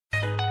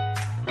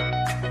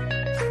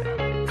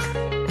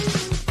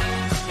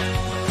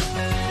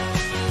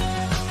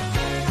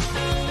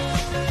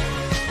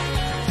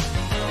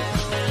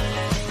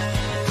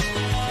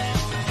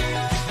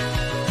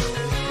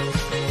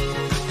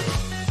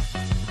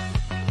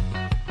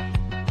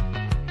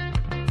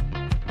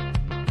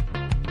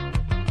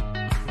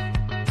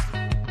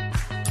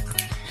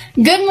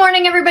Good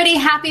morning, everybody.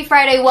 Happy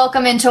Friday.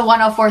 Welcome into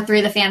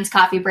 104.3 The Fans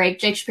Coffee Break.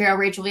 Jake Shapiro,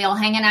 Rachel Veal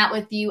hanging out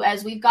with you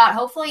as we've got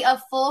hopefully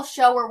a full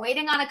show. We're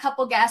waiting on a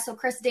couple guests. So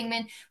Chris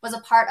Dingman was a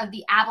part of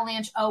the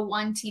Avalanche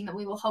 01 team that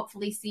we will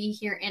hopefully see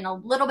here in a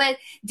little bit.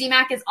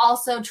 D-Mac is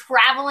also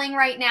traveling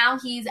right now.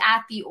 He's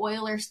at the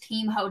Oilers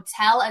team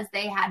hotel as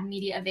they had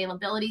media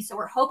availability. So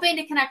we're hoping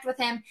to connect with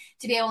him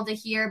to be able to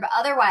hear. But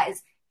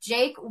otherwise,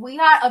 Jake, we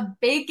got a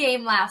big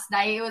game last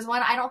night. It was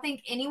one I don't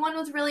think anyone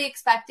was really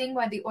expecting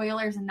by the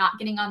Oilers not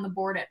getting on the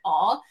board at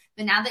all.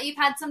 But now that you've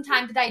had some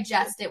time to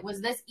digest it,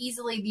 was this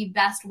easily the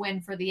best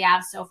win for the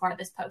Avs so far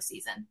this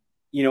postseason?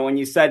 You know, when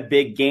you said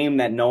big game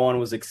that no one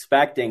was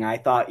expecting, I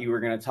thought you were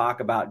going to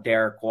talk about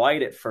Derek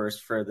White at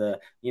first for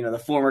the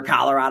former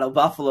Colorado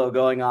Buffalo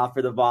going off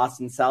for the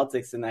Boston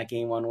Celtics in that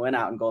game one win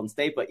out in Golden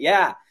State. But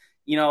yeah,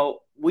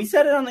 we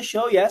said it on the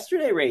show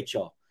yesterday,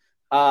 Rachel.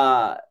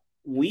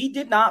 We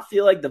did not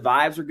feel like the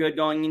vibes were good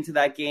going into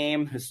that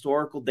game.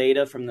 Historical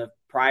data from the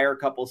prior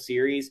couple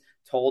series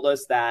told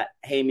us that,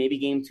 hey, maybe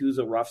game 2 is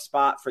a rough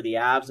spot for the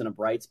Avs and a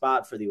bright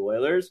spot for the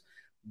Oilers.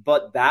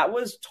 But that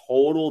was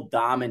total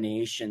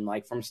domination.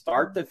 Like from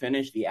start to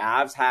finish, the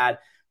Avs had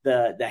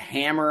the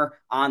hammer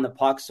on the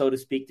puck, so to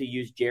speak, to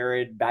use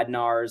Jared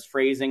Bednar's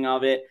phrasing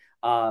of it.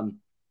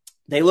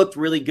 They looked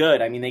really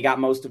good. I mean, they got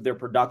most of their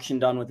production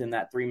done within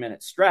that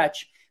 3-minute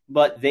stretch,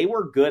 but they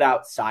were good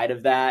outside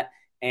of that.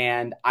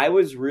 And I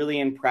was really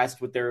impressed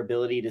with their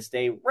ability to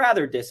stay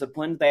rather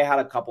disciplined. They had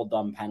a couple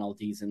dumb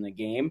penalties in the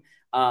game,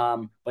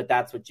 but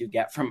that's what you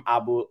get from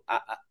Abu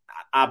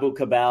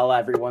Kabel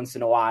every once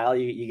in a while.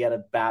 You get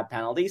a bad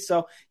penalty.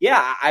 So,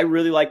 yeah, I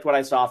really liked what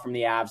I saw from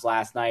the Avs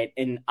last night.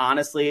 And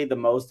honestly, the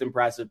most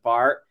impressive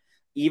part,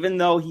 even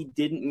though he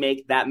didn't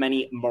make that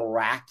many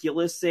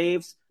miraculous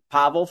saves,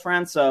 Pavel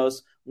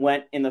Francouz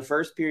went in the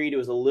first period. It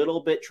was a little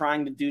bit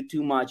trying to do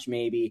too much,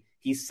 maybe.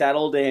 He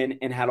settled in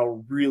and had a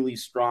really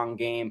strong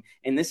game.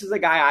 And this is a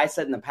guy I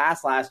said in the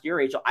past last year,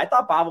 Rachel, I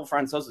thought Pavel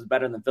Francouz is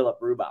better than Philip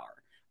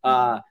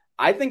Grubauer.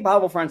 I think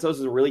Pavel Francouz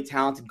is a really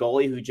talented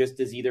goalie who just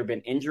has either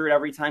been injured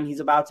every time he's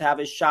about to have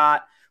his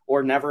shot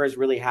or never has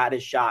really had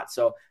his shot.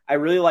 So I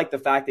really like the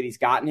fact that he's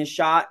gotten his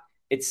shot.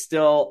 It's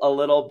still a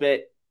little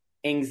bit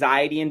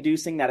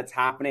anxiety-inducing that it's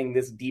happening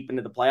this deep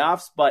into the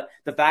playoffs, but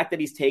the fact that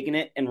he's taken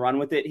it and run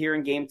with it here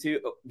in game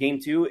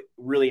two,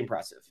 really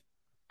impressive.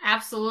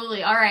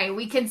 Absolutely. All right.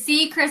 We can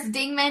see Chris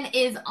Dingman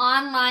is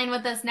online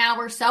with us now.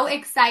 We're so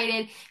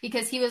excited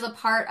because he was a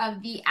part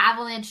of the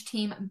Avalanche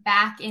team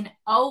back in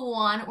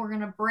 01. We're going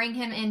to bring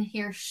him in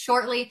here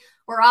shortly.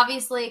 We're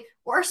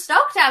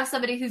stoked to have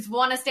somebody who's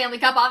won a Stanley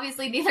Cup.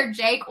 Obviously, neither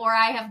Jake or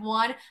I have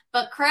won.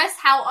 But Chris,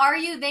 how are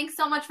you? Thanks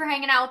so much for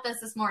hanging out with us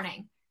this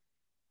morning.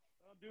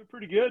 I'm doing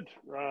pretty good.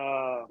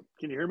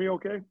 Can you hear me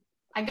okay?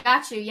 I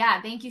got you.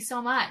 Yeah. Thank you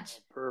so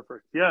much.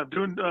 Perfect. Yeah, I'm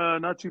doing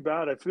not too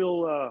bad. I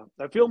feel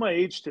my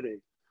age today.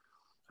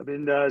 I've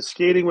been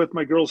skating with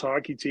my girls'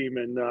 hockey team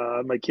and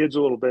my kids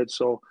a little bit.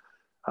 So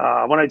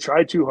when I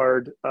try too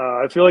hard,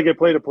 I feel like I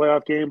played a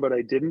playoff game, but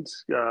I didn't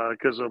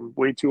because I'm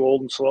way too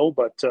old and slow.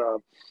 But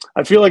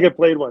I feel like I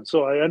played one.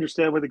 So I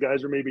understand what the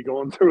guys are maybe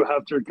going through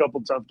after a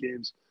couple tough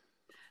games.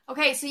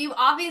 Okay, so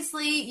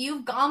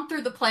you've gone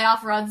through the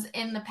playoff runs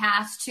in the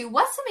past too.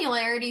 What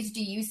similarities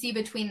do you see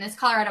between this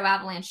Colorado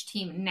Avalanche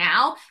team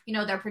now?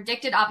 They're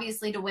predicted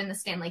obviously to win the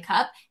Stanley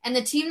Cup, and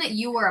the team that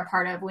you were a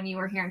part of when you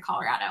were here in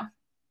Colorado.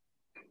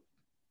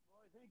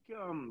 Well, I think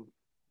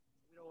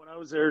when I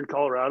was there in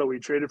Colorado, we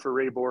traded for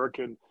Ray Bourque,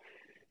 and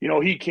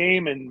he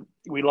came and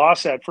we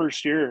lost that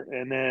first year.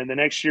 And then the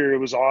next year it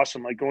was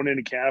awesome. Like going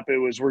into camp,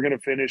 we're going to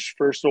finish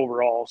first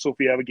overall. So if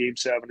we have a game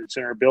 7, it's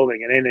in our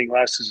building and anything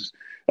less is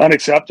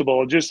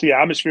unacceptable. Just the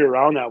atmosphere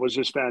around that was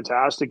just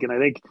fantastic. And I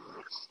think,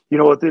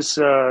 with this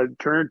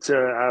current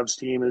Avs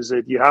team is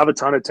that you have a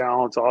ton of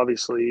talent.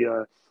 Obviously,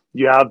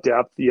 you have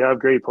depth, you have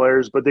great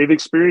players, but they've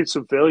experienced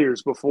some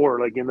failures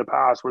before, like in the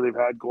past where they've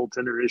had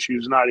goaltender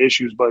issues, not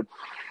issues, but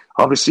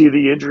obviously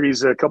the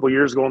injuries a couple of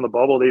years ago in the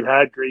bubble. They've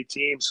had great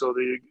teams,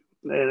 and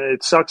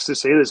it sucks to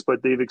say this,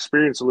 but they've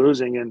experienced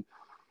losing, and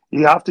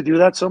you have to do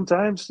that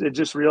sometimes and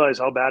just realize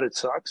how bad it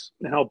sucks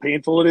and how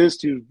painful it is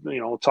to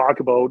talk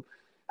about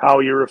how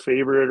you're a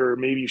favorite or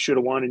maybe you should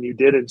have won and you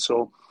didn't.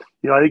 So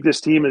I think this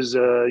team has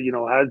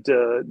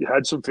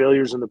had some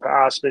failures in the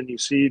past, and you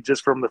see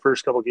just from the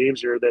first couple of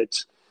games here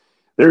that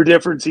they're a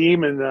different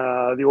team, and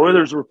the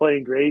Oilers were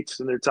playing great,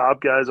 and their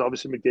top guys,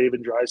 obviously McDavid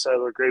and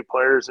Draisaitl, are great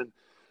players, and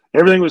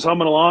everything was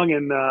humming along,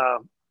 and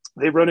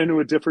they've run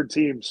into a different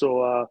team.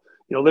 So,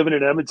 living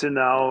in Edmonton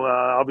now,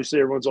 obviously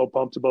everyone's all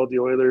pumped about the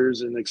Oilers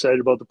and excited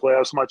about the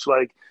playoffs, much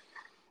like,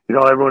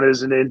 everyone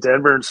is in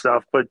Denver and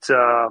stuff. But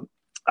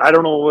I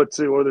don't know what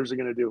the Oilers are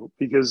going to do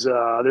because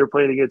they're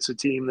playing against a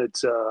team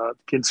that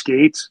can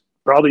skate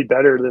probably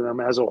better than them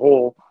as a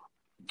whole,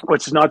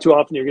 which is not too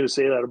often you're going to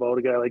say that about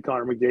a guy like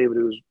Connor McDavid,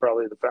 who's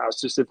probably the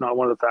fastest, if not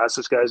one of the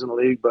fastest guys in the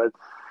league. But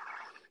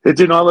it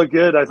did not look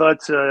good. I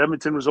thought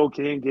Edmonton was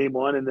okay in game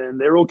 1, and then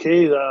they're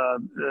okay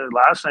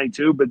last night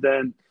too. But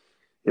then,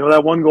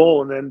 that one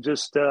goal, and then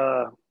just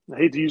I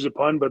hate to use a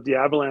pun, but the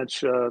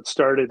Avalanche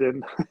started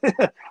and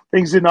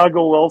things did not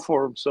go well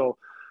for them. So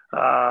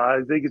I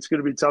think it's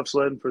going to be tough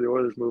sledding for the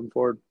Oilers moving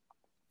forward.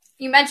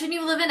 You mentioned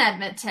you live in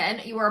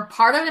Edmonton. You were a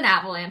part of an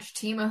Avalanche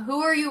team.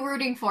 Who are you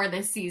rooting for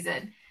this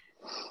season?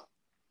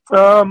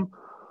 Well,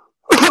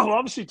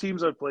 obviously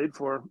teams I've played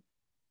for.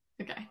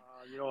 Okay.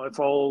 I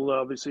follow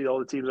obviously all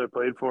the teams I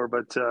played for,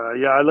 but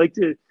I like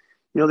to.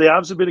 The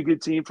Avs have been a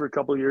good team for a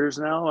couple of years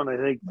now, and I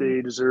think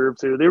they deserve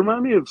to. They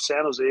remind me of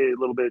San Jose a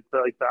little bit,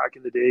 like back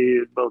in the day,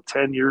 about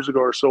 10 years ago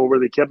or so, where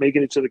they kept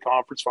making it to the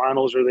conference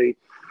finals, or they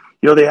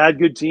had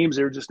good teams.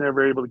 They were just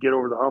never able to get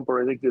over the hump.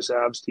 Or I think this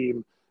Avs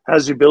team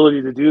has the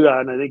ability to do that.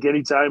 And I think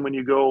anytime when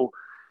you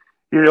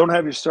don't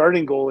have your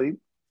starting goalie,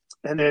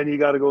 and then you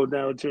got to go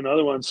down to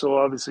another one. So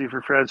obviously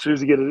for Francouz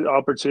to get an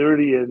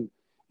opportunity and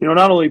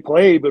not only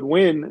play but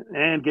win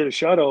and get a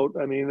shutout.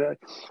 I mean,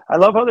 I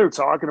love how they're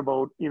talking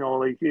about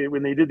like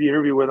when they did the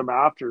interview with him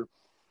after.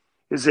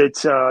 Is that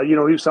he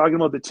was talking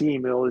about the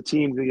team, the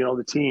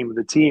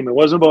team. It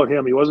wasn't about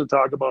him. He wasn't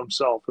talking about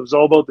himself. It was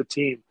all about the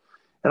team,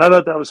 and I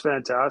thought that was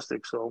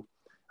fantastic. So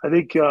I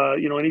think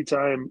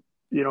anytime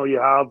you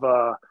have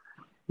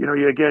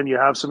you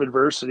have some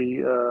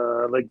adversity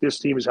like this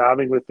team is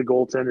having with the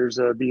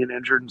goaltenders being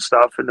injured and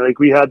stuff, and like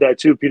we had that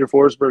too. Peter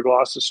Forsberg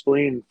lost his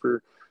spleen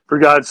for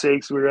God's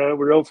sakes. We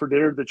were out for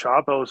dinner at the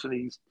Chop House, and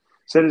he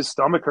said his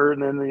stomach hurt,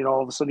 and then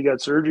all of a sudden he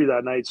got surgery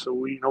that night. So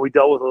we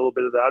dealt with a little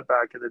bit of that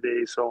back in the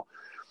day. So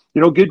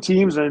good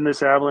teams, and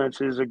this Avalanche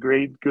is a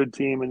good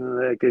team,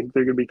 and I think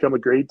they're going to become a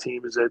great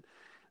team. Is that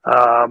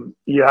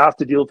you have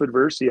to deal with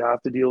adversity, you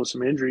have to deal with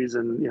some injuries,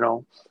 and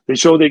they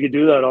showed they could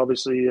do that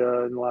obviously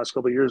in the last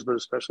couple of years, but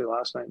especially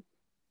last night.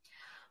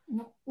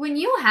 When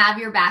you have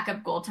your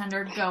backup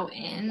goaltender go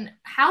in,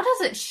 how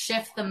does it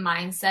shift the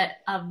mindset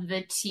of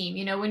the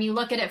team? When you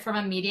look at it from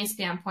a media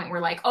standpoint, we're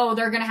like, oh,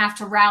 they're going to have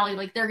to rally,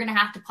 like they're going to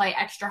have to play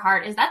extra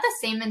hard. Is that the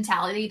same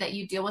mentality that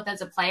you deal with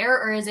as a player,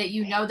 or is it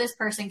this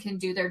person can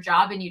do their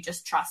job and you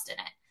just trust in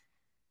it?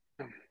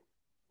 There's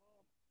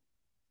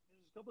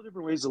a couple of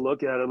different ways to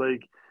look at it.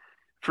 Like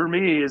for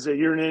me, is that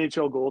you're an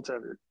NHL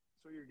goaltender,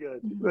 so you're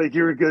good. Mm-hmm. Like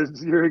you're a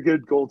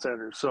good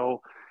goaltender.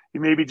 So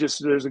you maybe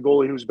just there's a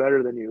goalie who's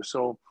better than you.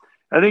 So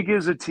I think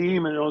as a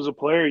team and as a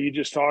player, you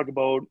just talk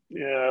about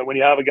when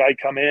you have a guy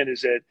come in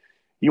is that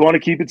you want to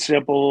keep it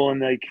simple,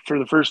 and like for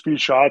the first few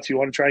shots, you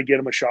want to try and get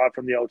him a shot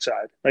from the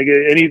outside, like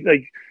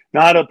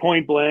not a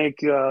point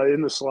blank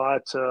in the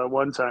slot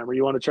one time, where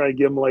you want to try and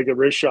give him like a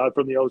wrist shot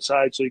from the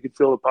outside so you can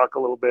feel the puck a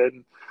little bit.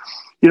 And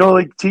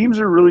like teams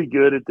are really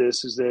good at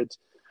this. Is that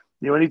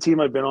any team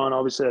I've been on,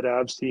 obviously that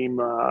Avs team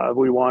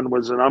we won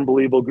was an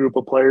unbelievable group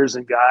of players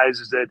and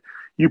guys. Is that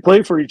you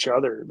play for each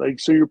other. Like,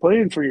 so you're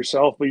playing for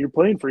yourself, but you're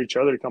playing for each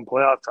other come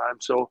playoff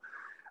time. So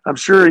I'm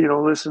sure,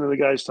 listen to the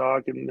guys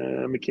talk and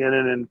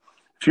McKinnon and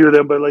a few of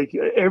them, but like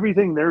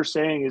everything they're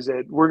saying is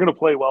that we're going to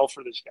play well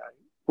for this guy.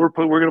 We're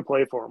going to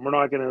play for him. We're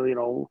not going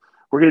to,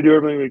 we're going to do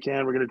everything we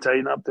can. We're going to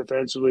tighten up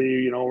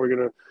defensively. We're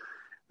going to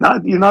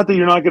not that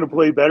you're not going to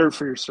play better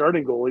for your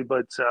starting goalie,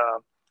 but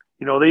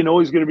they know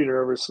he's going to be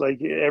nervous.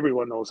 Like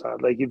everyone knows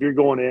that. Like if you're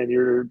going in,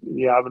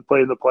 you haven't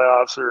played in the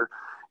playoffs, or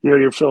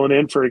you're filling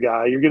in for a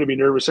guy, you're going to be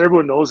nervous.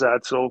 Everyone knows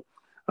that. So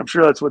I'm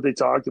sure that's what they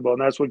talked about.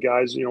 And that's what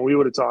guys, we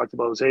would have talked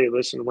about is, hey,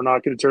 listen, we're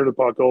not going to turn the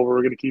puck over.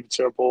 We're going to keep it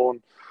simple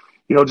and,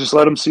 just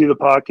let him see the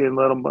puck and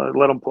let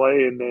him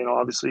play. And,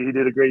 obviously he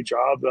did a great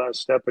job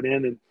stepping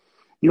in.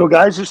 And,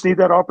 guys just need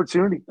that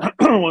opportunity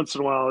once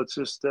in a while. It's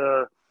just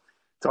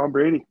Tom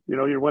Brady.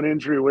 You're one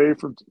injury away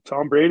from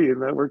Tom Brady,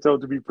 and that worked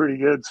out to be pretty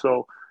good.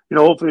 So,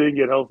 hopefully they can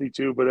get healthy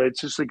too. But it's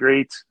just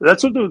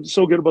that's what's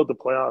so good about the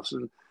playoffs.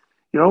 And,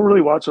 don't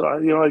really watch,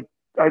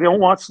 I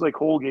don't watch like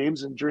whole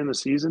games during the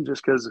season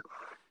just because,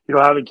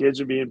 having kids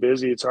and being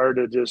busy, it's hard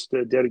to just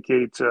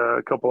dedicate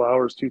a couple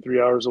hours,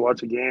 2-3 hours to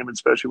watch a game,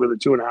 especially with a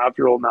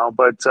 2.5-year-old now.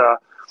 But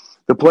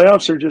the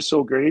playoffs are just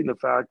so great in the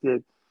fact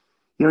that,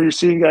 you're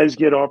seeing guys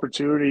get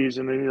opportunities.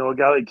 And, a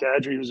guy like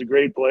Kadri, who's a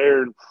great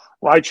player, and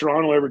why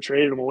Toronto ever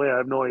traded him away, I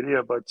have no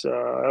idea. But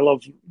I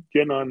love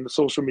getting on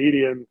social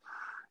media and,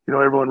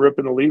 everyone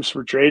ripping the Leafs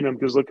for trading him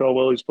because look how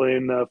well he's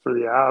playing for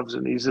the Avs.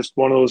 And he's just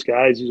one of those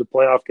guys. He's a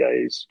playoff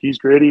guy. He's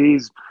gritty.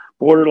 He's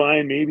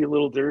borderline, maybe a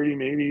little dirty,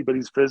 maybe, but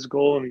he's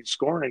physical and he's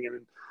scoring.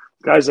 And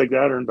guys like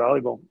that are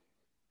invaluable.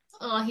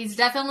 Well, he's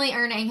definitely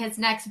earning his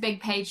next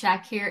big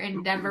paycheck here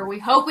in Denver. We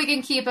hope we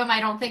can keep him. I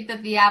don't think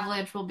that the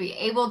Avalanche will be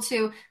able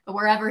to, but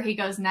wherever he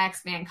goes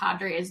next, man,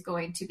 Kadri is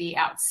going to be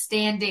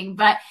outstanding.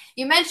 But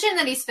you mentioned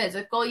that he's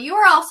physical. You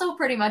were also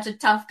pretty much a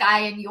tough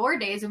guy in your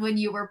days when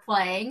you were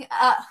playing.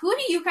 Who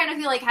do you kind of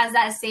feel like has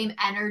that same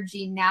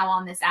energy now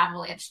on this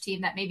Avalanche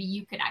team that maybe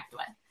you connect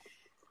with?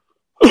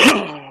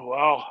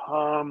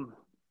 Wow.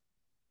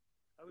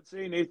 I would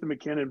say Nathan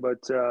McKinnon, but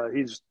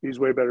he's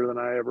way better than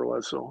I ever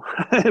was, so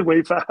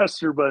way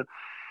faster. But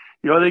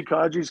I think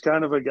Kadri's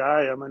kind of a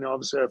guy. I mean,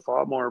 obviously I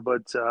fought more,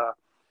 but I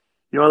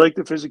like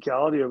the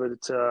physicality of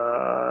it.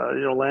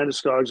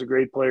 Landeskog's a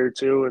great player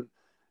too,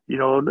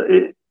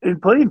 and in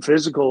playing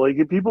physical,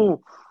 like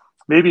people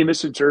maybe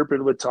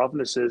misinterpret what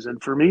toughness is,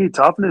 and for me,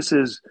 toughness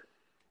is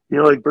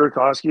like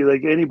Burakovsky,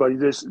 like anybody,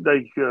 just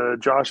like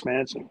Josh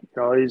Manson.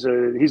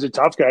 He's a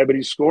tough guy, but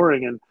he's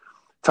scoring. And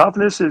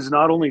toughness is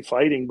not only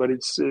fighting, but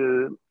it's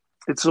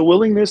a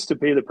willingness to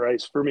pay the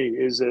price. For me,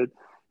 is it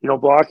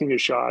blocking a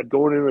shot,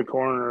 going in the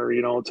corner,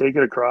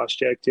 taking a cross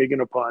check, taking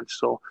a punch.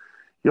 So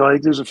I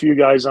think there's a few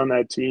guys on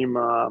that team.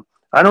 I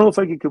don't know if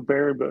I can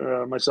compare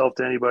myself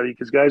to anybody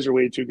because guys are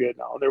way too good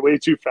now. They're way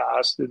too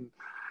fast, and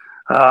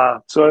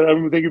so I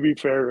don't think it'd be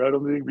fair. I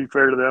don't think it'd be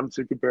fair to them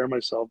to compare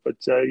myself. But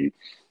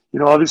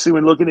obviously,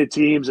 when looking at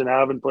teams and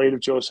having played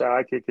with Joe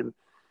Sakic, and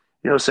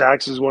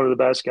Sax is one of the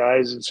best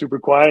guys and super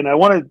quiet. And I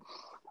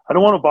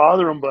don't want to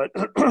bother him, but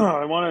I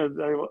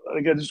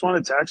just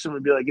want to text him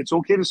and be like, it's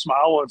okay to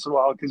smile once in a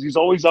while because he's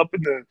always up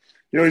in the,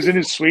 he's in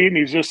his suite and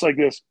he's just like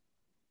this,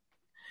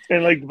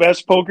 and like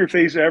best poker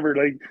face ever.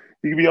 Like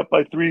you can be up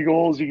by 3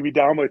 goals, you can be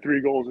down by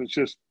 3 goals. It's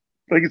just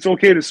like it's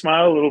okay to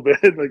smile a little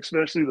bit, like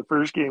especially the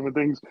first game and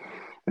things,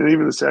 and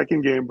even the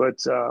second game. But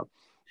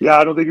yeah,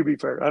 I don't think it'd be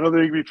fair. I don't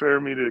think it'd be fair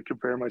for me to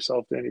compare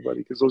myself to anybody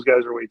because those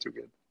guys are way too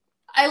good.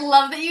 I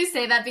love that you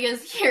say that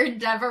because here in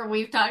Denver,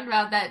 we've talked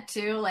about that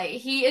too. Like,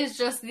 he is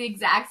just the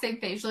exact same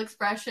facial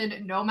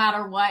expression no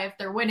matter what, if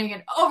they're winning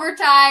in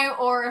overtime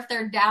or if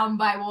they're down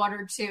by 1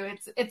 or 2.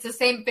 It's the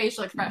same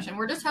facial expression.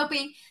 We're just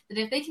hoping that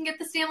if they can get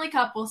the Stanley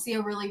Cup, we'll see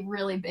a really,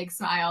 really big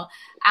smile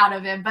out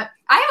of him. But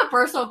I have a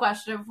personal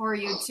question for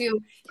you too.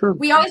 Sure.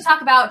 We always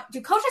talk about, do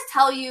coaches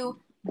tell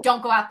you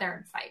don't go out there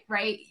and fight,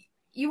 right?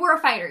 You were a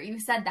fighter. You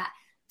said that.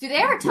 Do they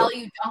ever tell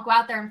you don't go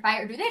out there and fight,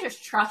 or do they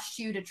just trust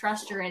you to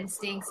trust your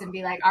instincts and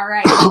be like, all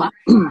right?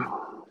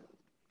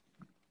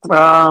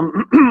 Well,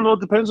 it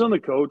depends on the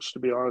coach, to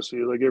be honest with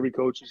you. Like, every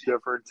coach is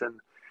different. And,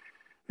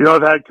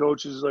 I've had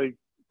coaches like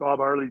Bob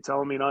Hartley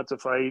telling me not to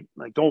fight,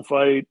 like, don't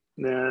fight.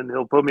 And then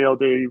he'll put me out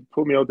there. He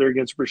put me out there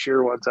against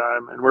Brashear one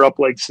time, and we're up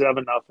like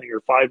 7-0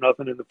 or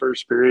 5-0 in the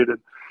first period. And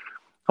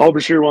all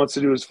Brashear wants to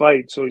do is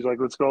fight. So he's like,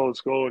 let's go.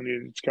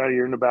 And it's kind of,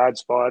 you're in a bad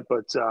spot.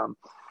 But,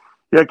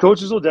 yeah,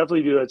 coaches will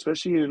definitely do that,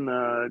 especially in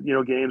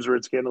games where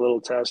it's getting a little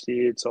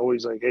testy. It's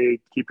always like, hey,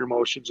 keep your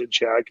emotions in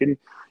check. And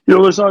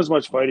there's not as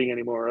much fighting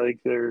anymore. Like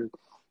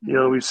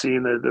we've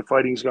seen that the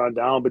fighting's gone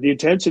down, but the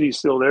intensity's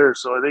still there.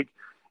 So I think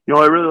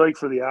I really like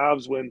for the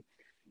Avs when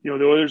the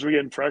Oilers were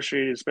getting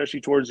frustrated, especially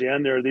towards the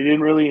end there. They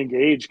didn't really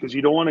engage because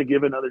you don't want to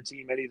give another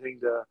team anything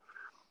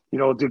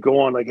to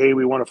go on like, hey,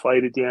 we want to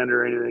fight at the end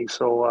or anything.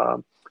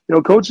 So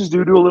coaches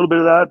do a little bit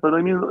of that, but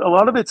I mean a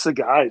lot of it's the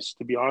guys.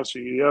 To be honest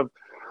with you, you have.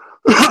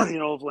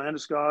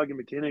 Landeskog and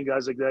McKinnon,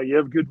 guys like that, you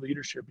have good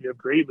leadership. You have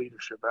great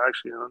leadership,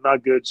 actually.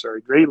 Not good,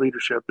 sorry, great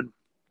leadership. And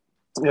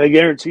I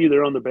guarantee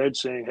they're on the bench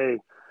saying, hey,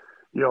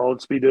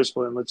 let's be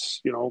disciplined.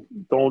 Let's,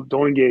 don't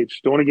engage.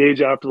 Don't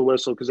engage after the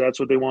whistle because that's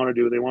what they want to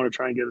do. They want to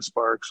try and get a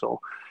spark. So,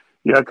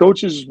 yeah,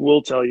 coaches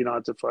will tell you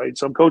not to fight.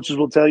 Some coaches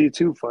will tell you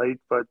to fight,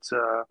 but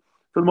for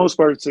the most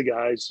part, it's the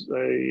guys.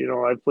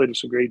 I've played with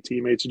some great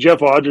teammates. Jeff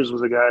Hodges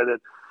was a guy that,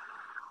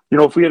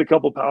 if we had a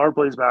couple power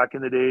plays back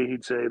in the day,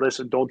 he'd say,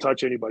 listen, don't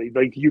touch anybody.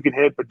 Like, you can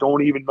hit, but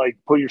don't even, like,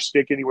 put your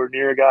stick anywhere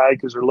near a guy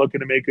because they're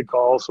looking to make a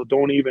call. So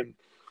don't even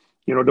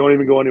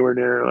go anywhere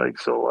near. Like,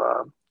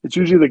 so it's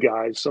usually the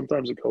guys,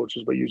 sometimes the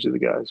coaches, but usually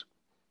the guys.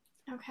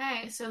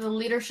 Okay, so the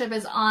leadership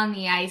is on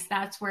the ice.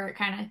 That's where it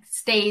kind of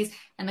stays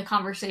and the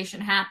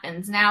conversation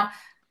happens. Now,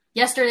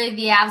 yesterday,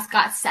 the Avs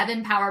got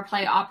 7 power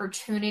play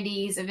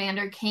opportunities.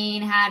 Evander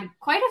Kane had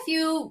quite a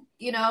few,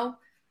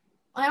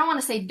 I don't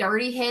want to say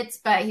dirty hits,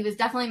 but he was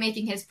definitely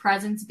making his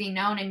presence be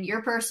known. In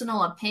your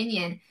personal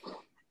opinion,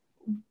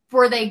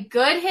 were they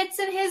good hits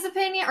in his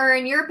opinion? Or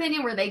in your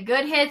opinion, were they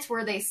good hits?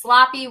 Were they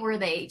sloppy? Were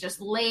they just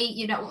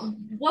late?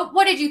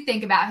 What did you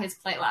think about his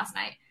play last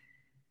night?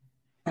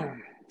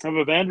 Of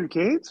Evander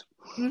Kane?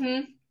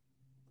 Mm-hmm.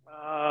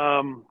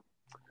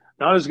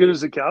 Not as good as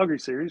the Calgary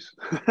series,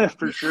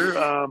 for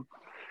sure.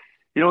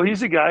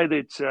 He's a guy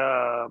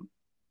that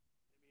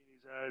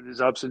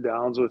his ups and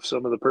downs with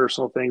some of the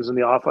personal things and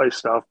the off-ice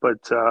stuff.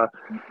 But,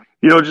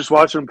 just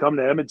watching him come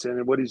to Edmonton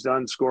and what he's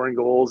done scoring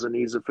goals, and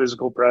he's a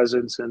physical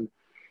presence. And,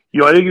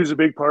 I think he was a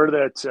big part of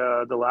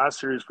that, the last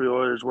series for the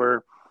Oilers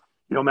where,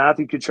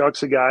 Matthew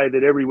Tkachuk's a guy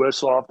that every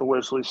whistle off the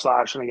whistle, he's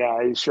slashing a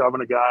guy, he's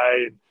shoving a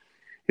guy. And,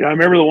 I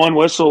remember the one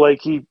whistle,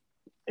 like he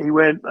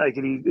went, like,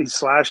 and he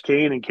slashed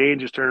Kane, and Kane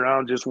just turned around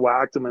and just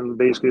whacked him and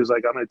basically was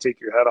like, I'm going to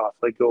take your head off.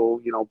 Like, go,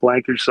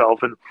 blank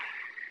yourself. And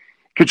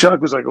Tkachuk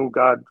was like, oh,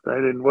 God,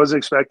 I wasn't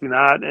expecting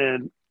that.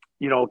 And,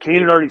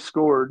 Kane had already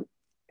scored,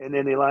 and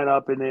then they line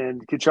up, and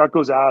then Tkachuk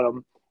goes at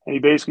him, and he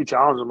basically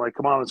challenges him, like,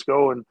 come on, let's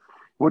go. And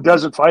Wood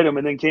doesn't fight him,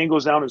 and then Kane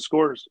goes down and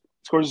scores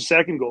a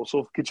second goal. So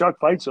if Tkachuk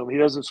fights him, he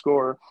doesn't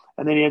score,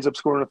 and then he ends up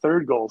scoring a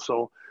third goal.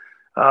 So,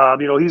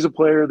 he's a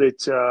player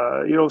that,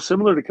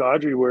 similar to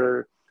Kadri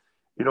where,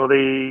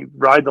 they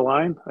ride the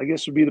line, I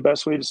guess would be the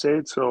best way to say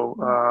it.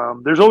 So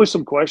there's always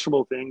some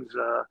questionable things.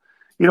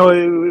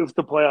 If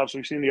the playoffs,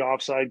 we've seen the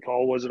offside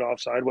call, was it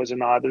offside, was it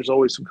not? There's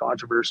always some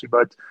controversy.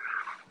 But,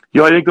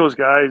 I think those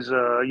guys,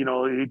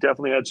 he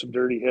definitely had some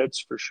dirty hits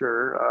for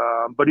sure.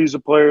 But he's a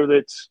player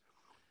that's,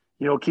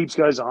 keeps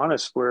guys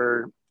honest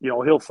where,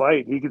 he'll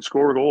fight. He can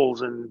score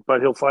goals,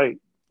 but he'll fight.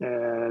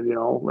 and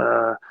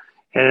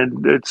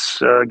and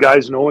it's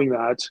guys knowing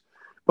that,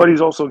 but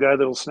he's also a guy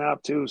that'll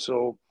snap too.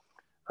 So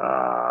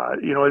I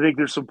think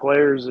there's some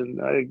players, and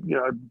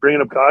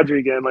bringing up Kadri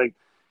again, like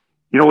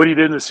what he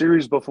did in the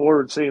series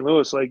before in St.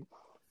 Louis, like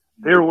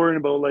they were worried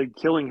about like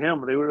killing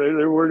him. They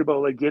were worried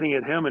about like getting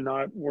at him and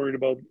not worried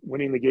about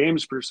winning the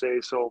games per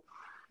se. So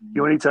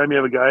anytime you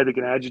have a guy that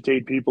can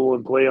agitate people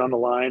and play on the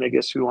line, I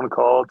guess you want to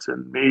call it,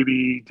 and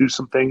maybe do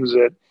some things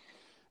that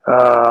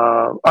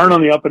aren't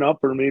on the up and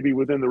up, or maybe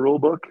within the rule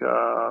book.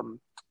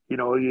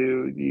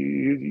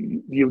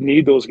 You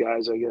need those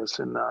guys, I guess,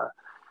 and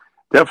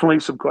definitely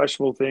some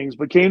questionable things.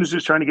 But Kane is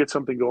just trying to get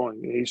something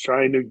going. He's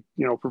trying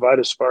to provide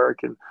a spark,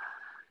 and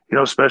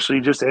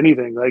especially just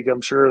anything. Like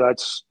I'm sure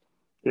that's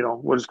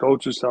what his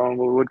coach was telling him,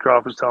 what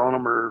Woodcroft was telling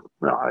him, or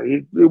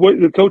what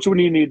the coach would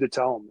need to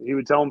tell him. He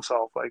would tell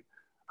himself, like,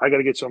 I got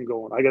to get something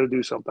going. I got to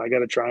do something. I got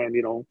to try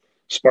and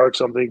spark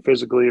something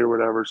physically or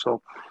whatever.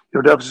 So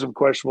definitely some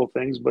questionable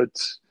things, but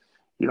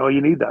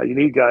you need that. You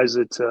need guys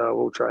that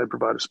will try and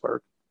provide a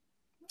spark.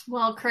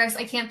 Well, Chris,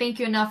 I can't thank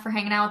you enough for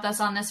hanging out with us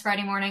on this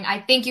Friday morning. I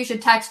think you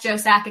should text Joe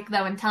Sakic,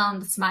 though, and tell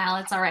him to smile.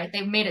 It's all right.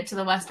 They've made it to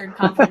the Western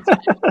Conference.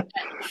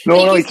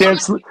 No, he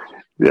can't.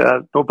 Yeah,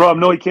 no problem.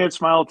 No, he can't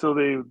smile until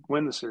they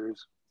win the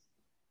series.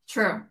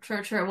 True.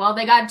 Well,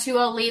 they got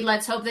 2-0 lead.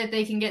 Let's hope that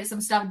they can get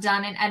some stuff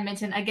done in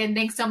Edmonton. Again,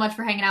 thanks so much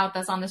for hanging out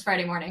with us on this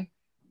Friday morning.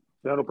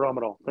 Yeah, no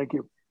problem at all. Thank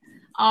you.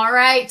 All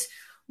right.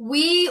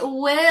 We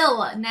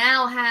will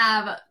now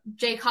have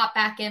Jake hop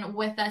back in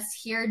with us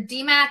here.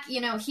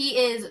 DMAC, he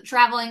is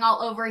traveling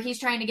all over. He's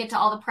trying to get to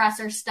all the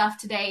presser stuff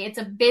today. It's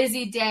a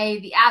busy day.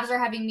 The Avs are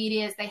having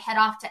media as they head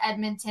off to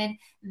Edmonton.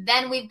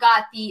 Then we've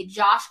got the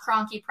Josh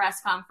Kroenke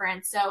press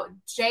conference. So,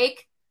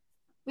 Jake,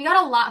 we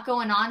got a lot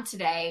going on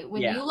today.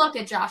 When you look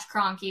at Josh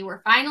Kroenke,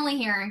 we're finally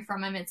hearing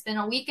from him. It's been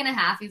a week and a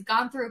half. He's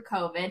gone through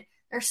COVID.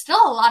 There's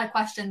still a lot of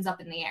questions up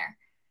in the air.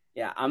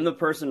 Yeah, I'm the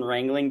person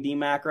wrangling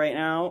DMAC right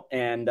now,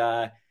 and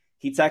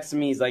he texted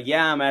me. He's like,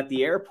 yeah, I'm at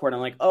the airport. I'm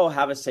like, oh,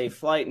 have a safe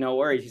flight. No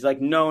worries. He's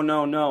like,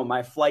 no.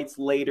 My flight's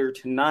later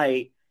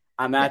tonight.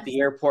 I'm at the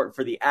airport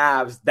for the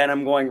Avs. Then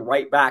I'm going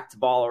right back to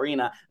Ball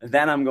Arena.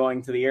 Then I'm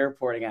going to the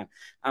airport again.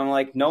 I'm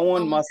like, no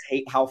one must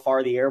hate how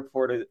far the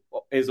airport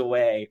is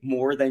away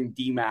more than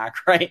DMAC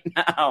right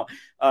now.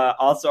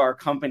 Also, our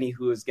company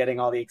who is getting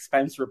all the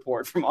expense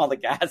report from all the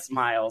gas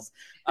miles.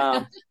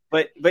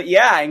 But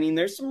yeah, I mean,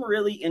 there's some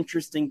really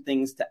interesting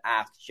things to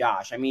ask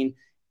Josh. I mean,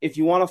 if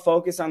you want to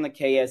focus on the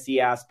KSE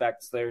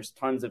aspects, there's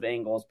tons of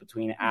angles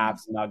between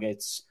Avs,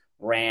 Nuggets,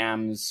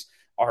 Rams,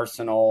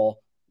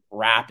 Arsenal,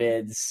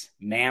 Rapids,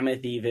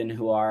 Mammoth even,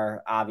 who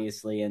are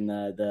obviously in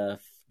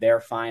their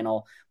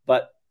final.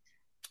 But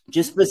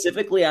just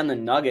specifically on the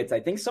Nuggets, I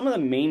think some of the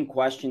main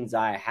questions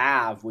I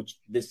have, which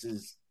this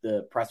is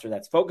the presser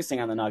that's focusing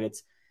on the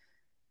Nuggets,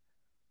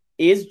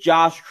 is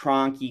Josh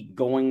Kroenke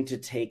going to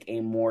take a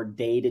more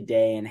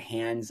day-to-day and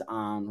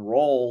hands-on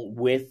role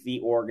with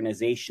the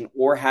organization,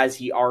 or has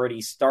he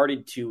already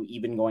started to,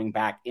 even going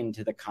back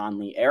into the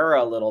Conley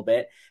era a little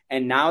bit?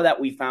 And now that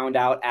we found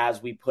out,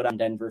 as we put on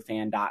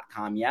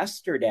DenverFan.com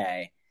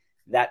yesterday,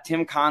 that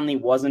Tim Conley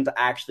wasn't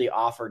actually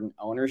offered an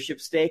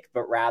ownership stake,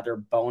 but rather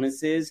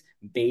bonuses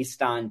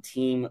based on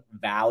team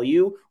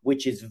value,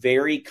 which is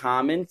very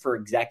common for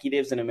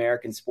executives in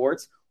American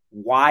sports.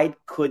 Why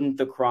couldn't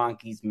the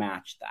Kroenkes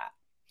match that?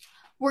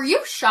 Were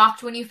you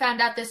shocked when you found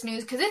out this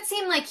news? Because it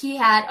seemed like he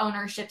had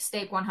ownership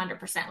stake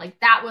 100%. Like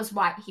that was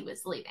why he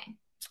was leaving.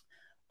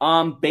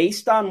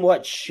 Based on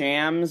what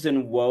Shams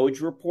and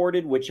Woj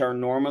reported, which are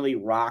normally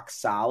rock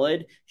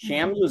solid,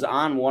 Shams was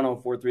on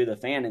 104.3 The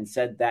Fan and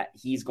said that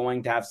he's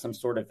going to have some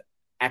sort of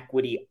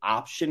equity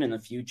option in the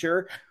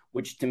future,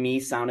 which to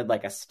me sounded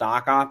like a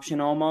stock option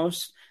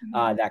almost,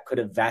 that could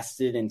have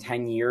vested in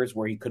 10 years,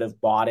 where he could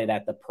have bought it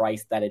at the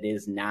price that it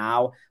is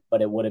now,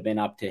 but it would have been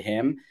up to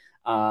him.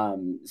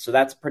 So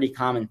that's a pretty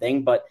common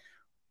thing. But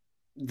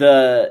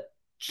the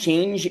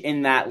change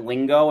in that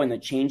lingo and the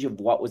change of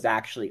what was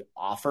actually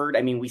offered,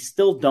 I mean, we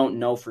still don't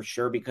know for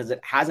sure because it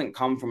hasn't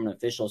come from an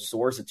official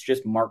source. It's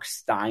just Mark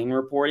Stein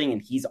reporting,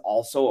 and he's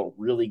also a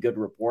really good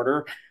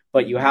reporter.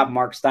 But you have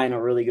Mark Stein,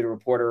 a really good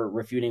reporter,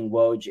 refuting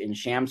Woj and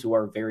Shams, who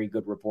are very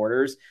good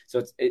reporters.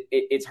 So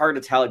it's hard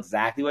to tell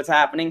exactly what's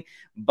happening.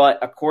 But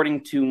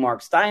according to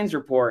Mark Stein's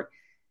report,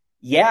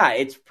 yeah,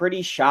 it's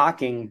pretty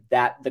shocking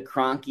that the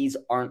Kroenkes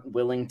aren't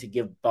willing to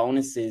give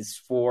bonuses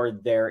for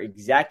their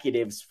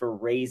executives for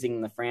raising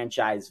the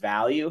franchise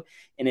value.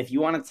 And if you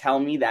want to tell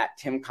me that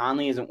Tim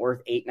Conley isn't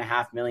worth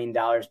 $8.5 million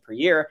per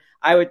year,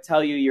 I would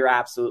tell you you're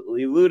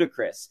absolutely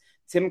ludicrous.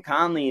 Tim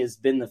Conley has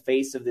been the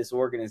face of this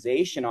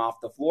organization off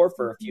the floor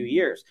for a few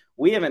years.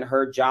 We haven't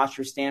heard Josh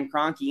or Stan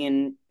Kroenke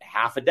in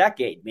half a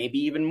decade, maybe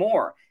even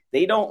more.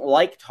 They don't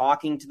like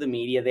talking to the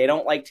media. They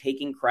don't like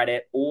taking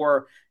credit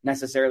or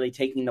necessarily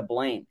taking the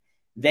blame.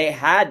 They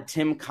had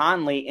Tim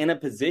Conley in a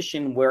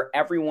position where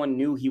everyone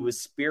knew he was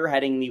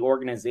spearheading the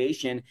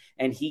organization,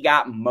 and he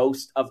got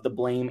most of the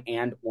blame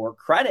and or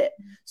credit.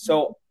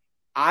 So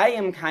I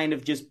am kind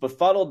of just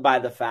befuddled by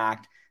the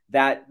fact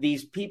that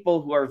these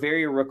people who are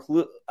very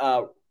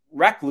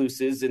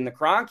recluses in the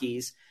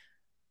Cronkies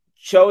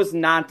chose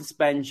not to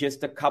spend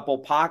just a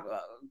couple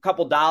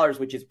dollars,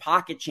 which is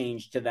pocket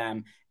change to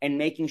them, and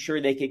making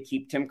sure they could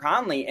keep Tim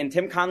Connelly. And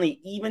Tim Connelly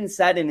even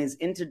said in his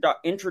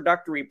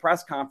introductory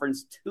press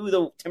conference to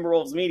the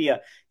Timberwolves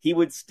media, he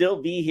would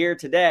still be here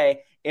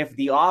today if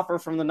the offer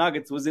from the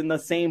Nuggets was in the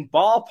same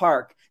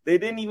ballpark. They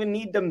didn't even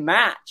need to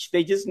match.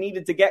 They just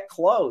needed to get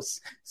close.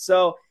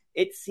 So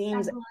it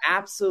seems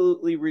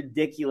absolutely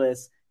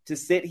ridiculous to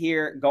sit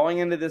here going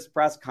into this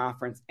press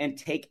conference and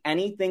take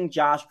anything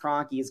Josh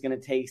Kroenke is going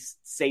to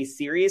say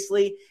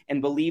seriously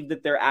and believe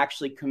that they're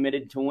actually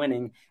committed to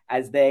winning,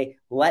 as they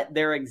let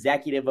their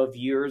executive of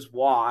years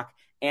walk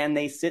and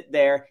they sit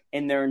there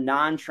in their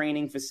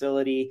non-training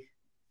facility,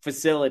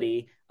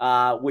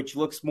 which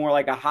looks more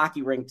like a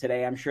hockey rink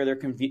today. I'm sure they're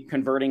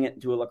converting it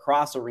into a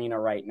lacrosse arena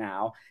right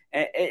now.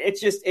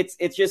 It's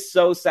just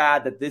so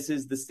sad that this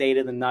is the state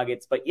of the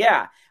Nuggets. But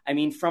yeah, I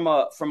mean,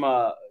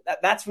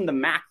 that's from the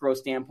macro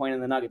standpoint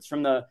of the Nuggets.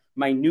 From the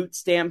minute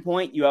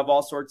standpoint, you have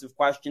all sorts of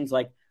questions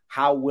like,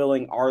 how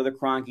willing are the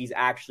Cronkies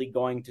actually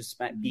going to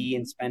be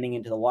in spending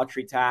into the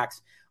luxury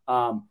tax?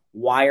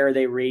 Why are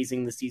they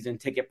raising the season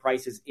ticket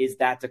prices? Is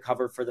that to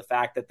cover for the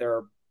fact that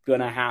they're going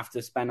to have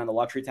to spend on the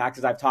luxury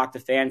taxes? I've talked to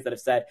fans that have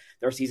said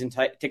their season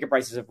ticket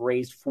prices have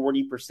raised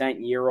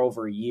 40% year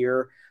over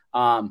year.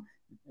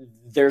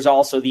 There's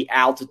also the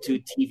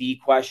altitude TV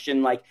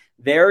question. Like,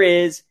 there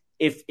is,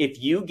 if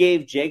you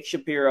gave Jake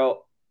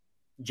Shapiro,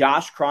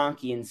 Josh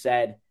Kroenke, and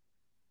said,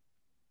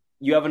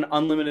 you have an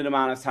unlimited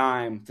amount of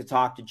time to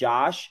talk to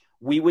Josh,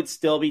 we would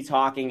still be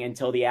talking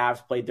until the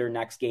Avs played their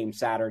next game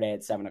Saturday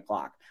at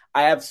 7:00.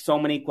 I have so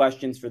many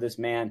questions for this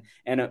man.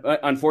 And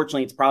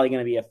unfortunately, it's probably going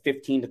to be a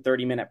 15 to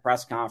 30-minute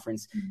press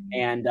conference.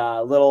 And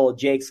little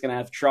Jake's going to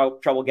have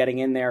trouble getting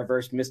in there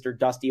versus Mr.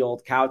 Dusty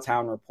Old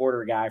Cowtown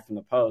reporter guy from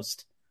the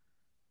Post.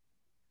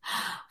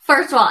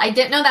 First of all, I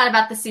didn't know that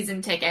about the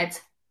season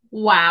tickets.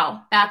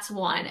 Wow, that's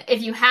one.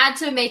 If you had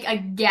to make a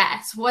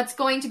guess, what's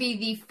going to be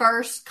the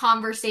first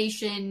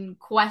conversation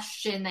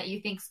question that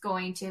you think is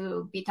going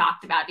to be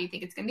talked about? Do you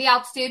think it's going to be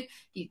altitude?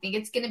 Do you think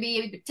it's going to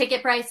be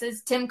ticket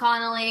prices, Tim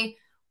Connelly?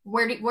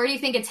 Where do you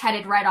think it's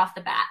headed right off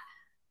the bat?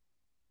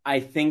 I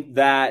think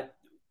that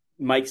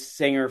Mike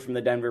Singer from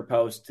the Denver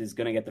Post is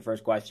going to get the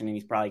first question, and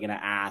he's probably going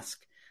to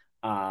ask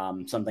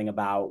something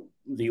about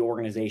the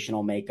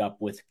organizational makeup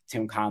with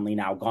Tim Connelly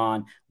now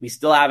gone. We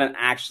still haven't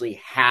actually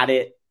had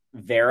it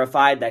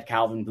verified that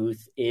Calvin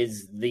Booth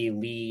is the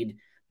lead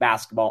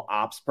basketball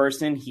ops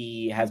person.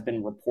 He has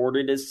been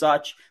reported as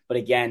such, but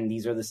again,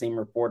 these are the same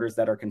reporters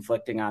that are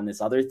conflicting on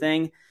this other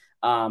thing.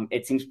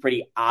 It seems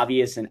pretty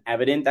obvious and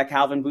evident that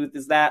Calvin Booth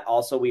is that.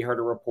 Also, we heard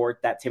a report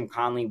that Tim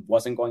Connelly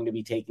wasn't going to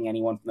be taking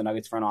anyone from the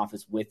Nuggets front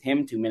office with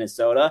him to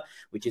Minnesota,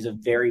 which is a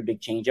very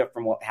big change up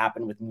from what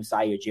happened with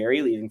Masai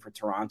Ujiri leaving for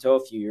Toronto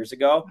a few years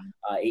ago,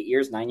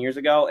 9 years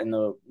ago, and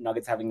the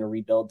Nuggets having to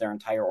rebuild their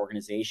entire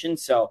organization.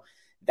 So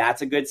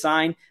that's a good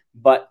sign.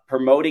 But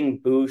promoting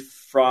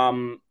Booth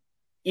from,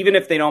 even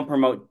if they don't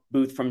promote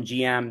Booth from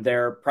GM,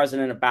 their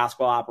president of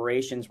basketball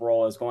operations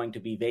role is going to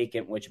be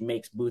vacant, which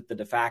makes Booth the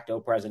de facto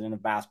president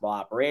of basketball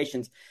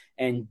operations.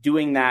 And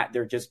doing that,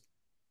 they're just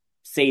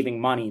saving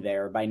money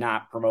there by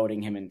not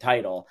promoting him in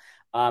title.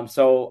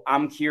 So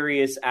I'm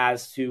curious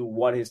as to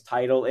what his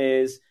title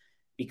is,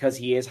 because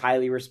he is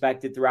highly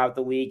respected throughout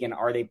the league. And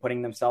are they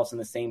putting themselves in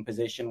the same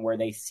position where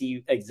they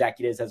see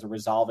executives as a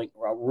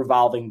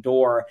revolving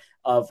door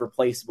of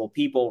replaceable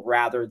people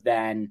rather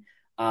than,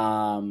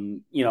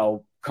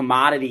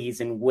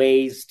 commodities and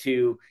ways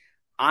to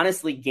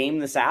honestly game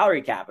the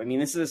salary cap? I mean,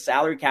 this is a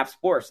salary cap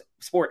sport.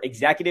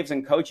 Executives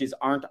and coaches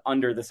aren't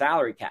under the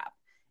salary cap.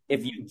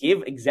 If you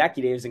give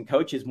executives and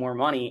coaches more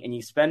money and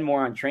you spend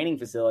more on training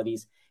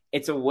facilities,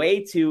 it's a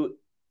way to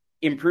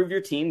improve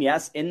your team,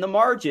 yes, in the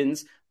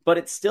margins, but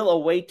it's still a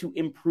way to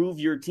improve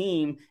your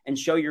team and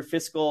show your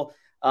fiscal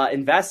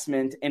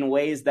investment in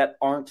ways that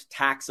aren't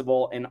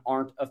taxable and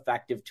aren't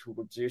effective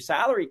towards your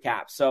salary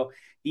cap. So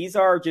these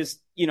are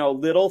just,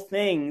 little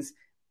things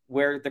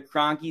where the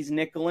Cronkies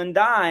nickel and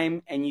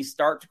dime, and you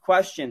start to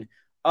question,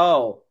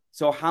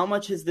 so how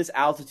much has this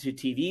Altitude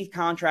TV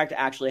contract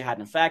actually had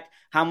an effect?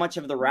 How much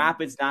of the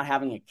Rapids not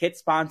having a kit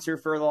sponsor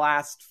for the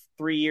last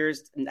 3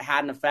 years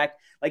had an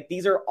effect? Like,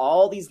 these are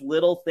all these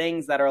little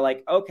things that are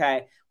like,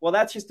 okay, well,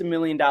 that's just $1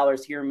 million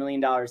here, $1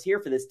 million here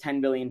for this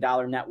 $10 billion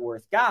net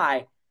worth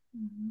guy.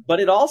 But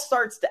it all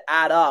starts to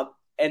add up.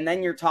 And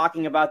then you're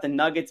talking about the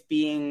Nuggets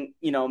being,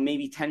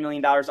 maybe $10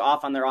 million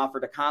off on their offer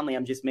to Conley.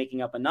 I'm just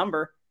making up a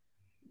number.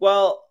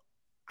 Well,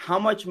 how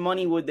much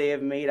money would they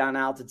have made on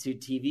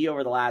Altitude TV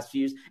over the last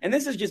few years? And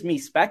this is just me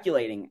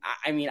speculating.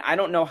 I mean, I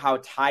don't know how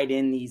tied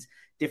in these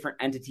different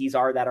entities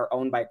are that are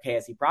owned by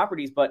KSE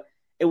Properties, but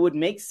it would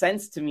make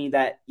sense to me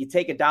that you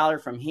take a dollar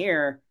from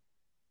here,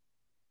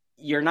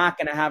 you're not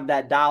going to have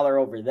that dollar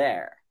over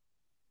there.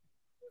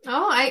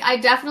 Oh, I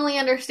definitely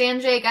understand,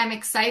 Jake. I'm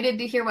excited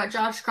to hear what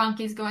Josh Kroenke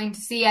is going to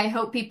see. I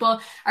hope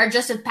people are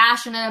just as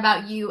passionate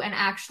about you and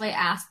actually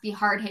ask the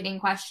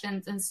hard-hitting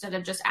questions instead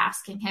of just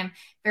asking him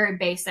very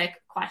basic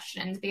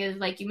questions. Because,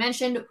 like you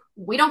mentioned,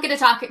 we don't get to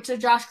talk to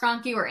Josh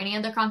Kroenke or any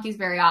other Kroenkes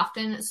very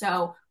often,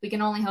 so we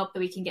can only hope that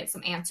we can get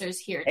some answers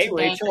here Hey,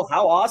 today. Rachel,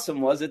 how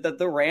awesome was it that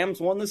the Rams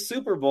won the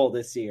Super Bowl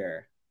this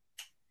year?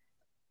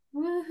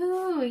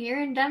 Woohoo!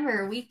 Here in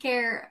Denver, we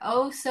care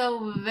oh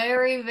so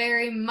very,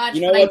 very much.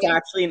 You know But I what's do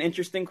actually an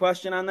interesting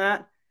question on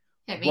that?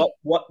 hit me.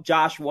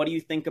 Josh, what do you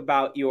think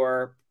about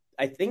your,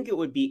 I think it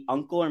would be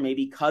uncle or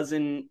maybe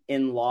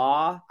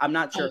cousin-in-law? I'm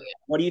not Oh, sure.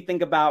 What do you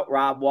think about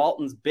Rob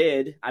Walton's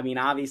bid? I mean,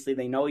 obviously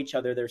they know each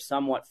other. They're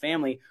somewhat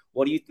family.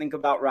 What do you think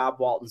about Rob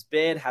Walton's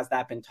bid? Has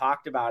that been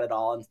talked about at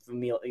all in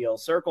familial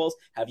circles?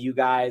 Have you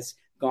guys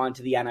gone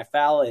to the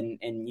NFL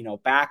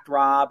and backed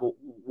Rob?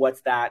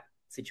 What's that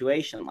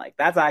situation like?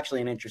 That's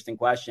actually an interesting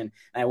question.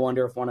 And I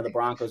wonder if one of the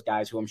Broncos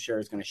guys, who I'm sure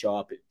is going to show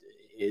up,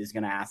 is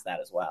going to ask that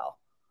as well.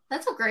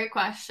 That's a great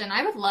question.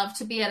 I would love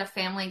to be at a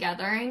family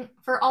gathering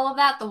for all of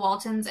that, the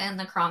Waltons and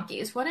the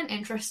Cronkies. What an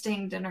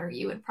interesting dinner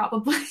you would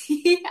probably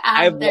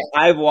I've have there.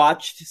 I've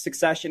watched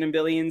Succession and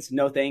Billions.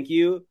 No, thank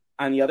you.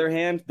 On the other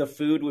hand, the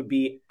food would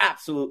be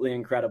absolutely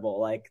incredible.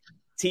 Like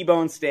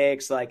T-bone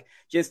steaks, like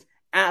just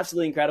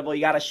absolutely incredible. You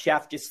got a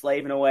chef just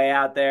slaving away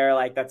out there.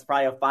 Like that's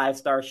probably a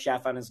 5-star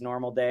chef on his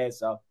normal day.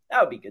 So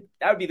that would be good.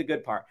 That would be the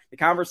good part. The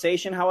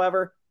conversation,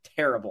 however,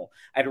 terrible.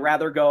 I'd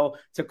rather go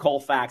to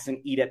Colfax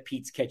and eat at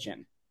Pete's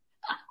Kitchen.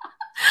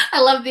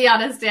 I love the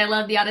honesty. I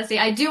love the honesty.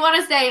 I do want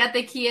to say at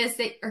the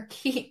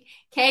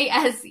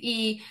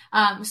KSE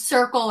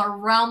circle or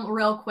realm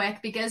real quick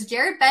because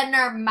Jared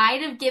Bednar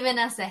might have given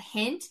us a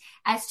hint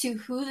as to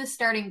who the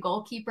starting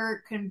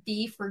goalkeeper can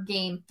be for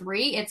game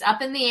 3. It's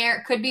up in the air.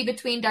 It could be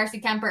between Darcy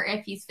Kemper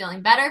if he's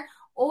feeling better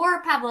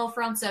or Pavlo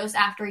Francouz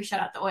after he shut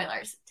out the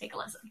Oilers. Take a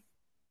listen.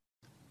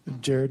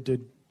 Jared,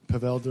 did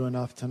Pavel do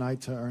enough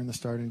tonight to earn the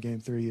start in game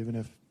 3 even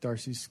if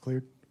Darcy's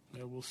cleared?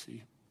 Yeah, we'll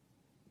see.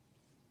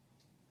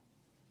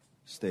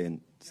 Stay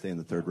in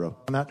the third row.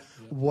 On that,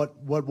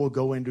 what will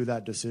go into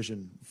that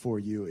decision for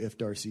you if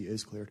Darcy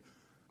is cleared?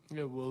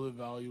 Yeah, we'll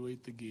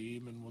evaluate the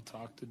game and we'll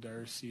talk to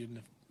Darcy and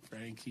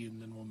Frankie,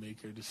 and then we'll make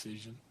our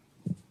decision.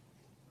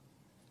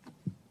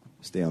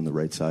 Stay on the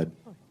right side.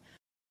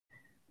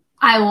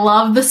 I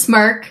love the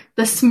smirk.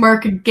 The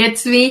smirk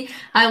gets me.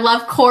 I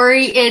love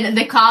Corey in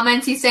the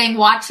comments. He's saying,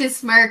 watch his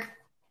smirk.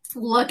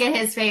 Look at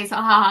his face.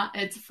 Haha,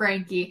 it's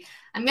Frankie.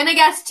 I'm going to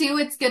guess, too,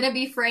 it's going to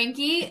be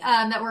Frankie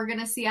that we're going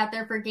to see out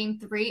there for game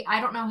 3.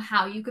 I don't know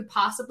how you could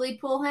possibly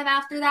pull him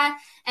after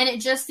that. And it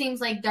just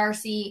seems like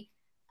Darcy,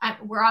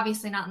 we're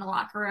obviously not in the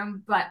locker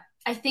room, but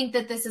I think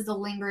that this is a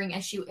lingering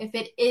issue. If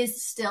it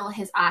is still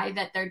his eye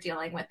that they're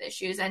dealing with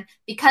issues. And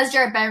because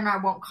Jared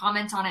Bednar won't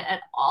comment on it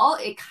at all,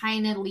 it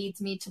kind of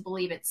leads me to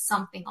believe it's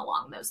something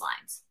along those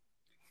lines.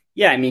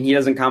 Yeah, I mean, he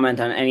doesn't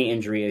comment on any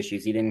injury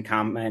issues. He didn't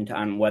comment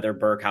on whether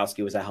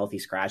Burkowski was a healthy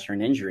scratch or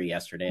an injury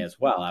yesterday as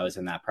well. I was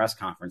in that press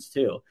conference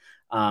too.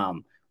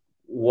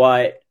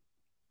 What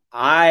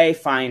I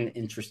find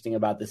interesting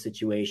about the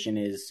situation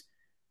is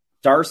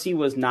Darcy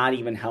was not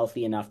even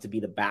healthy enough to be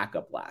the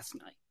backup last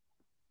night.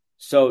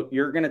 So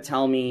you're going to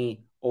tell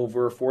me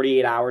over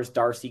 48 hours,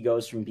 Darcy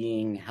goes from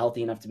being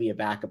healthy enough to be a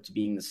backup to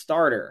being the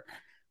starter.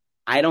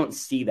 I don't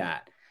see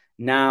that.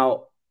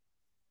 Now,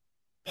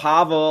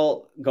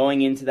 Pavel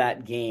going into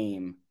that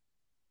game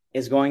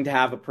is going to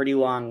have a pretty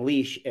long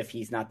leash if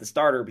he's not the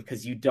starter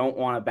because you don't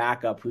want a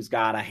backup who's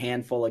got a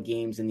handful of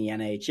games in the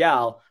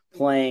NHL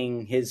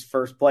playing his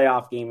first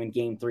playoff game in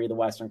game 3 of the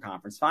Western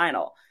Conference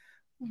Final.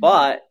 Mm-hmm.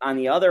 But on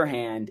the other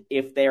hand,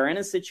 if they're in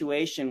a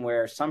situation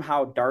where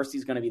somehow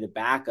Darcy's going to be the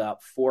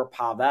backup for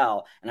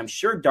Pavel, and I'm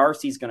sure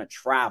Darcy's going to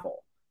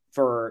travel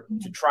to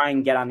try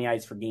and get on the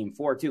ice for game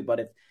 4 too.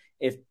 But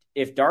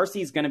if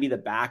Darcy's going to be the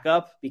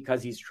backup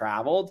because he's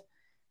traveled,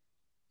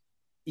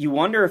 you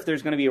wonder if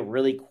there's going to be a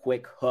really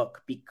quick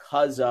hook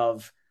because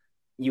of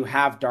you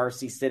have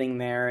Darcy sitting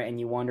there and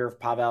you wonder if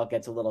Pavel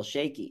gets a little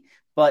shaky.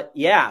 But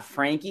yeah,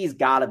 Frankie's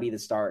got to be the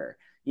starter.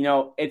 You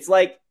know, it's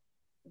like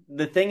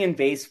the thing in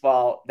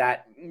baseball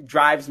that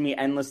drives me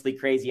endlessly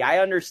crazy.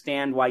 I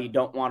understand why you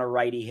don't want a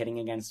righty hitting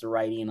against a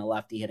righty and a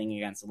lefty hitting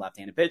against a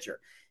left-handed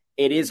pitcher.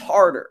 It is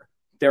harder.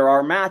 There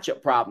are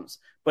matchup problems.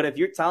 But if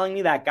you're telling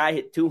me that guy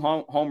hit 2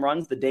 home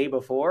runs the day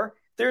before,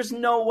 there's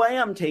no way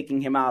I'm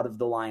taking him out of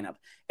the lineup.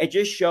 It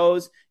just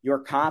shows your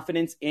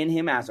confidence in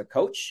him as a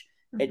coach.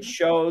 Mm-hmm. It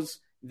shows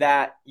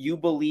that you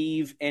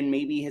believe in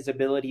maybe his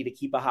ability to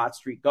keep a hot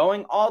streak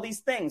going, all these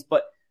things.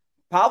 But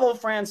Pavlo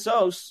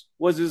Francouz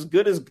was as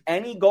good as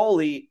any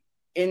goalie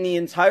in the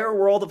entire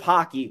world of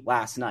hockey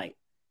last night.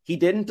 He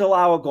didn't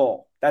allow a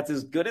goal. That's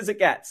as good as it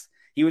gets.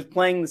 He was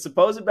playing the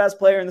supposed best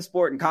player in the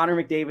sport in Connor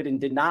McDavid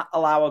and did not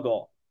allow a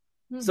goal.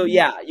 Mm-hmm. So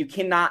yeah, you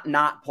cannot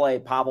not play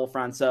Pavlo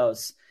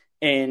Francouz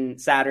in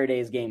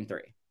Saturday's game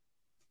 3.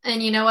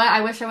 And you know what?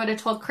 I wish I would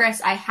have told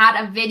Chris I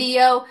had a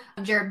video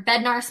of Jared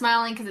Bednar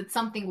smiling because it's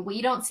something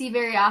we don't see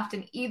very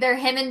often either.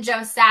 Him and Joe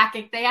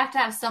Sakic, they have to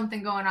have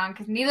something going on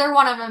because neither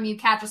one of them you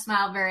catch a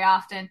smile very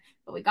often.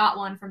 But we got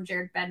one from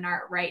Jared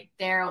Bednar right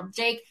there. Well,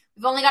 Jake,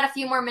 we've only got a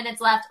few more minutes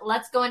left.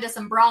 Let's go into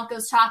some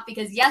Broncos talk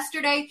because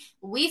yesterday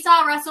we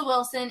saw Russell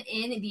Wilson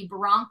in the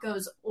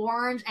Broncos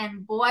orange,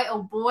 and boy,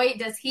 oh boy,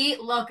 does he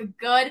look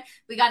good.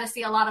 We got to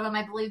see a lot of them.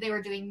 I believe they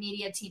were doing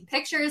media team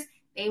pictures.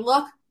 They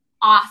look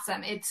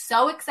awesome. It's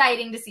so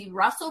exciting to see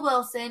Russell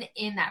Wilson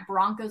in that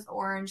Broncos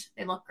orange.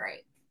 They look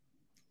great.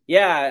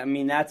 Yeah, I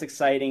mean, that's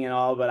exciting and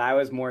all, but I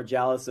was more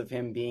jealous of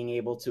him being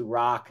able to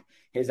rock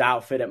his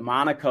outfit at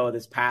Monaco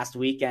this past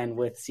weekend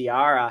with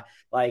Ciara.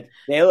 Like,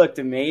 they looked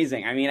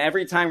amazing. I mean,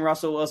 every time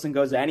Russell Wilson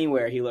goes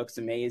anywhere, he looks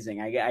amazing.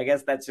 I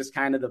guess that's just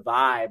kind of the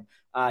vibe.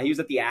 He was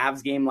at the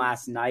Avs game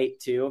last night,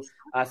 too.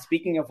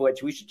 Speaking of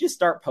which, we should just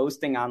start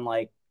posting on,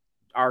 like,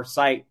 our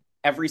site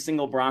every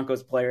single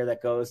Broncos player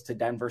that goes to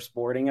Denver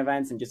sporting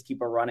events and just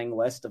keep a running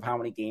list of how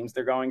many games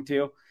they're going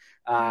to.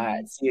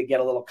 So you get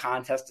a little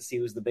contest to see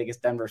who's the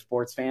biggest Denver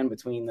sports fan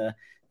between the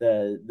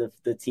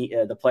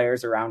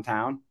players around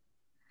town.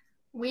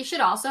 We should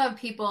also have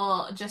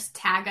people just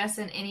tag us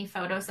in any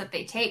photos that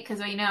they take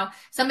because we know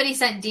somebody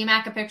sent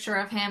DMAC a picture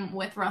of him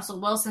with Russell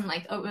Wilson.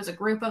 Like, it was a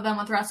group of them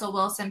with Russell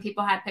Wilson.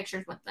 People had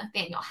pictures with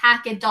Nathaniel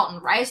Hackett. Dalton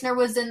Reisner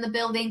was in the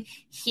building.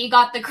 He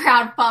got the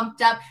crowd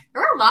pumped up.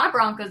 There were a lot of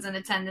Broncos in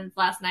attendance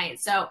last night.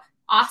 So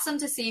awesome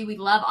to see. We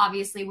love,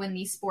 obviously, when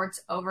these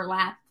sports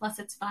overlap. Plus,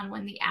 it's fun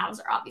when the Avs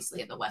are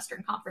obviously in the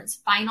Western Conference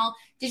final.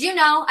 Did you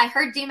know? I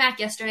heard DMAC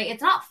yesterday.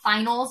 It's not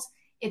finals.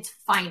 It's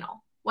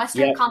final.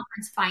 Western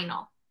Conference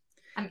final.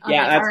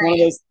 Yeah, that's one of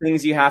those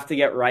things you have to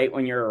get right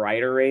when you're a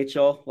writer,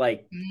 Rachel,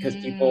 like, because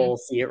people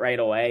see it right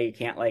away. You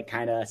can't, like,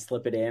 kind of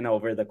slip it in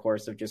over the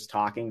course of just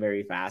talking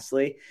very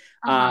fastly.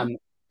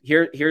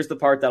 Here's the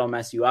part that'll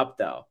mess you up,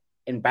 though.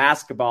 In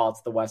basketball,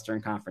 it's the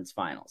Western Conference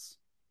Finals.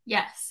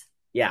 Yes.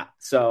 Yeah,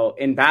 so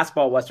in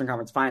basketball, Western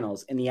Conference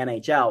Finals. In the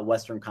NHL,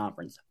 Western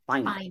Conference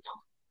Final.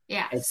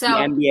 Yeah. It's the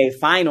NBA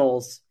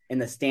Finals and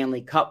the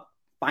Stanley Cup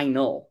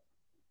Final.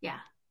 Yeah.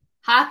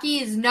 Hockey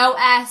is no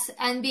S,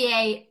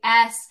 NBA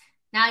S.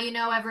 Now you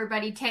know,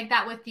 everybody. Take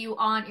that with you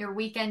on your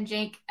weekend.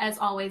 Jake, as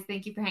always,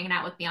 thank you for hanging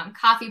out with me on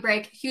Coffee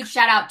Break. Huge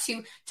shout out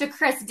to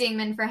Chris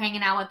Dingman for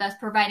hanging out with us,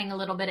 providing a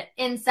little bit of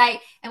insight.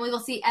 And we will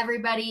see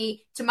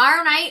everybody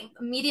tomorrow night,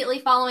 immediately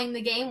following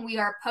the game. We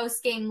are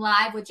post-game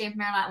live with James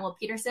Merlot and Will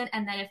Peterson.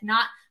 And then if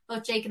not,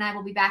 both Jake and I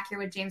will be back here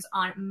with James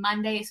on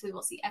Monday. So we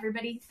will see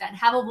everybody then.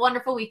 Have a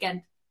wonderful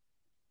weekend.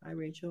 Bye,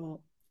 Rachel.